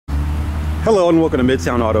Hello and welcome to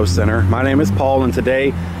Mid-Towne Auto Center. My name is Paul, and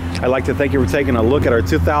today I'd like to thank you for taking a look at our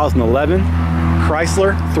 2011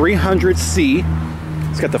 Chrysler 300C.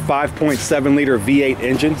 It's got the 5.7 liter V8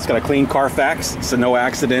 engine. It's got a clean Carfax, so no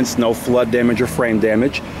accidents, no flood damage or frame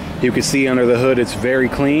damage. You can see under the hood it's very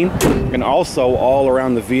clean, and also all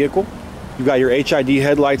around the vehicle you've got your HID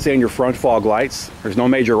headlights and your front fog lights. There's no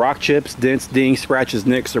major rock chips, dents, dings, scratches,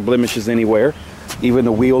 nicks, or blemishes anywhere. Even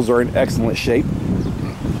the wheels are in excellent shape.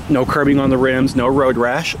 No curbing on the rims, no road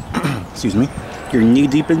rash. Excuse me. You're knee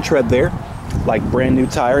deep in tread there. Like brand new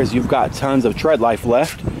tires, you've got tons of tread life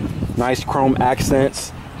left. Nice chrome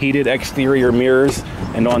accents, heated exterior mirrors,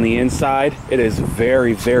 and on the inside, it is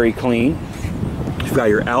very, very clean. You've got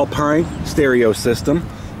your Alpine stereo system,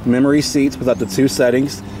 memory seats with up to 2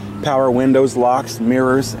 settings, power windows, locks,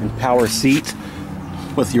 mirrors, and power seat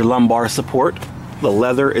with your lumbar support. The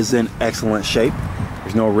leather is in excellent shape.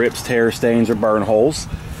 There's no rips, tears, stains, or burn holes.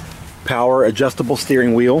 Power adjustable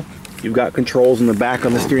steering wheel. You've got controls in the back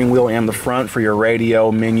of the steering wheel and the front for your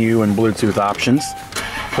radio, menu, and Bluetooth options.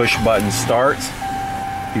 Push button start.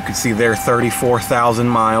 You can see there 34,000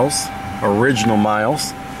 miles, original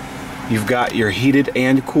miles. You've got your heated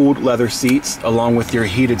and cooled leather seats along with your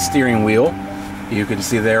heated steering wheel. You can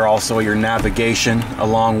see there also your navigation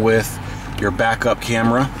along with your backup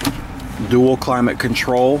camera. Dual climate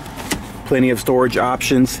control. Plenty of storage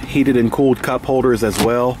options, heated and cooled cup holders as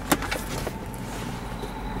well.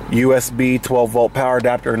 USB 12-volt power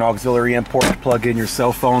adapter and auxiliary input to plug in your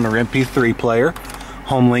cell phone or MP3 player.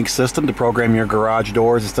 Home link system to program your garage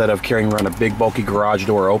doors instead of carrying around a big bulky garage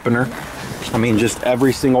door opener. I mean, just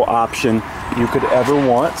every single option you could ever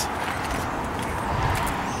want.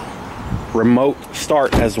 Remote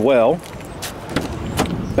start as well.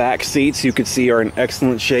 Back seats you can see are in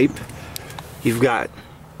excellent shape. You've got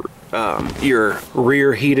your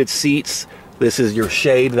rear heated seats. This is your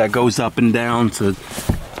shade that goes up and down to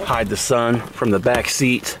hide the sun from the back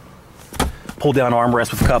seat. Pull down armrest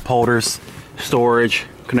with cup holders, storage,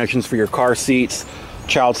 connections for your car seats,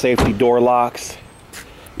 child safety door locks,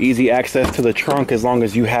 easy access to the trunk. As long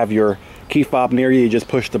as you have your key fob near you, you just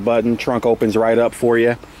push the button, trunk opens right up for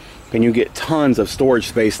you, and you get tons of storage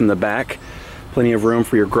space in the back. Plenty of room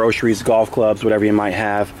for your groceries, golf clubs, whatever you might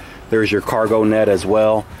have. There's your cargo net as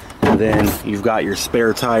well. And then you've got your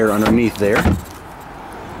spare tire underneath there.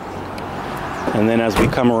 And then as we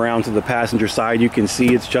come around to the passenger side, you can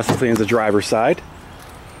see it's just as clean as the driver's side.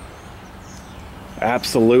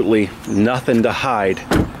 Absolutely nothing to hide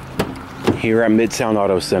here at Mid-Towne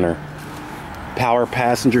Auto Center. Power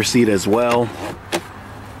passenger seat as well.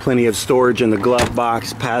 Plenty of storage in the glove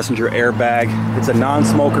box, passenger airbag. It's a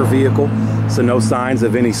non-smoker vehicle, so no signs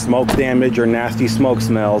of any smoke damage or nasty smoke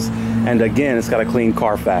smells. And again, it's got a clean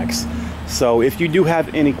Carfax. So if you do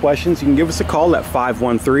have any questions, you can give us a call at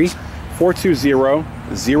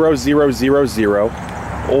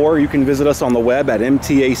 513-420-0000, or you can visit us on the web at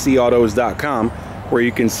mtacautos.com, where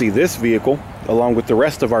you can see this vehicle along with the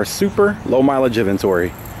rest of our super low mileage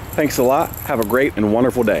inventory. Thanks a lot. Have a great and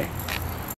wonderful day.